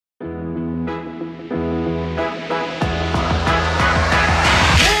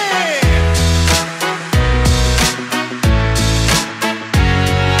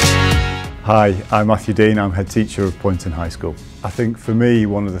Hi, I'm Matthew Dean, I'm head teacher of Poynton High School. I think for me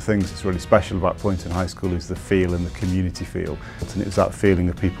one of the things that's really special about Poynton High School is the feel and the community feel. And it was that feeling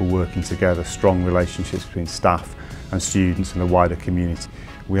of people working together, strong relationships between staff and students and the wider community.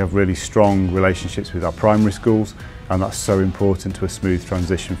 We have really strong relationships with our primary schools, and that's so important to a smooth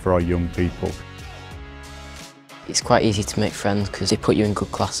transition for our young people. It's quite easy to make friends because they put you in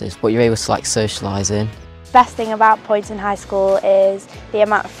good classes, but you're able to socialise in. The best thing about Poynton High School is the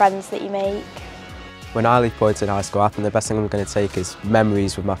amount of friends that you make. When I leave Poynton High School, I think the best thing I'm going to take is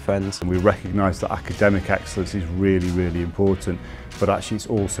memories with my friends. And we recognise that academic excellence is really, really important, but actually it's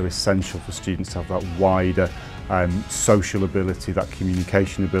also essential for students to have that wider social ability, that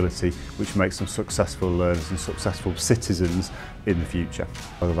communication ability, which makes them successful learners and successful citizens in the future.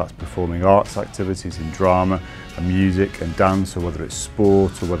 Whether that's performing arts activities in drama and music and dance, or whether it's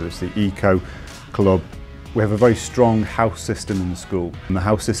sport, or whether it's the eco club. We have a very strong house system in the school, and the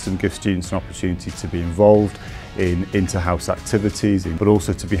house system gives students an opportunity to be involved in inter-house activities, but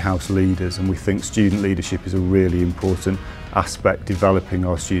also to be house leaders, and we think student leadership is a really important aspect developing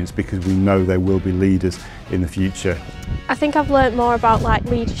our students because we know they will be leaders in the future. I think I've learnt more about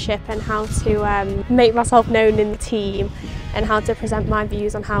leadership and how to make myself known in the team and how to present my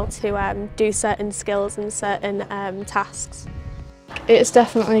views on how to do certain skills and certain tasks. It's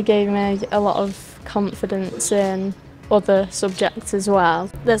definitely given me a lot of confidence in other subjects as well.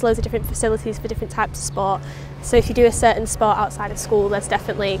 There's loads of different facilities for different types of sport, so if you do a certain sport outside of school, there's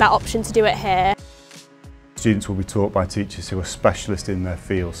definitely that option to do it here. Students will be taught by teachers who are specialists in their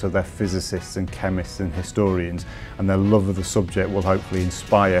field, so they're physicists and chemists and historians, and their love of the subject will hopefully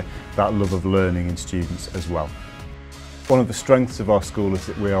inspire that love of learning in students as well. One of the strengths of our school is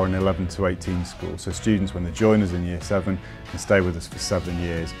that we are an 11 to 18 school, so students when they join us in Year 7 can stay with us for 7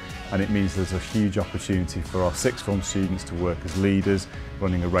 years, and it means there's a huge opportunity for our sixth form students to work as leaders,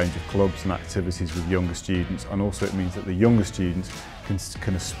 running a range of clubs and activities with younger students, and also it means that the younger students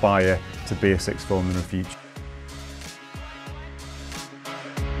can aspire to be a sixth form in the future.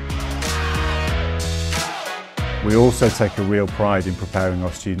 We also take a real pride in preparing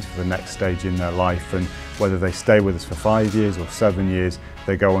our students for the next stage in their life, and whether they stay with us for 5 years or 7 years,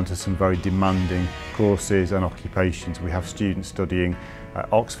 they go on to some very demanding courses and occupations. We have students studying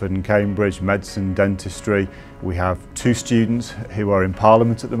at Oxford and Cambridge, medicine, dentistry. We have 2 students who are in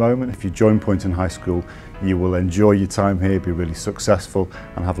Parliament at the moment. If you join Poynton High School, you will enjoy your time here, be really successful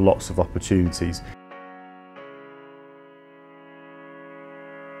and have lots of opportunities.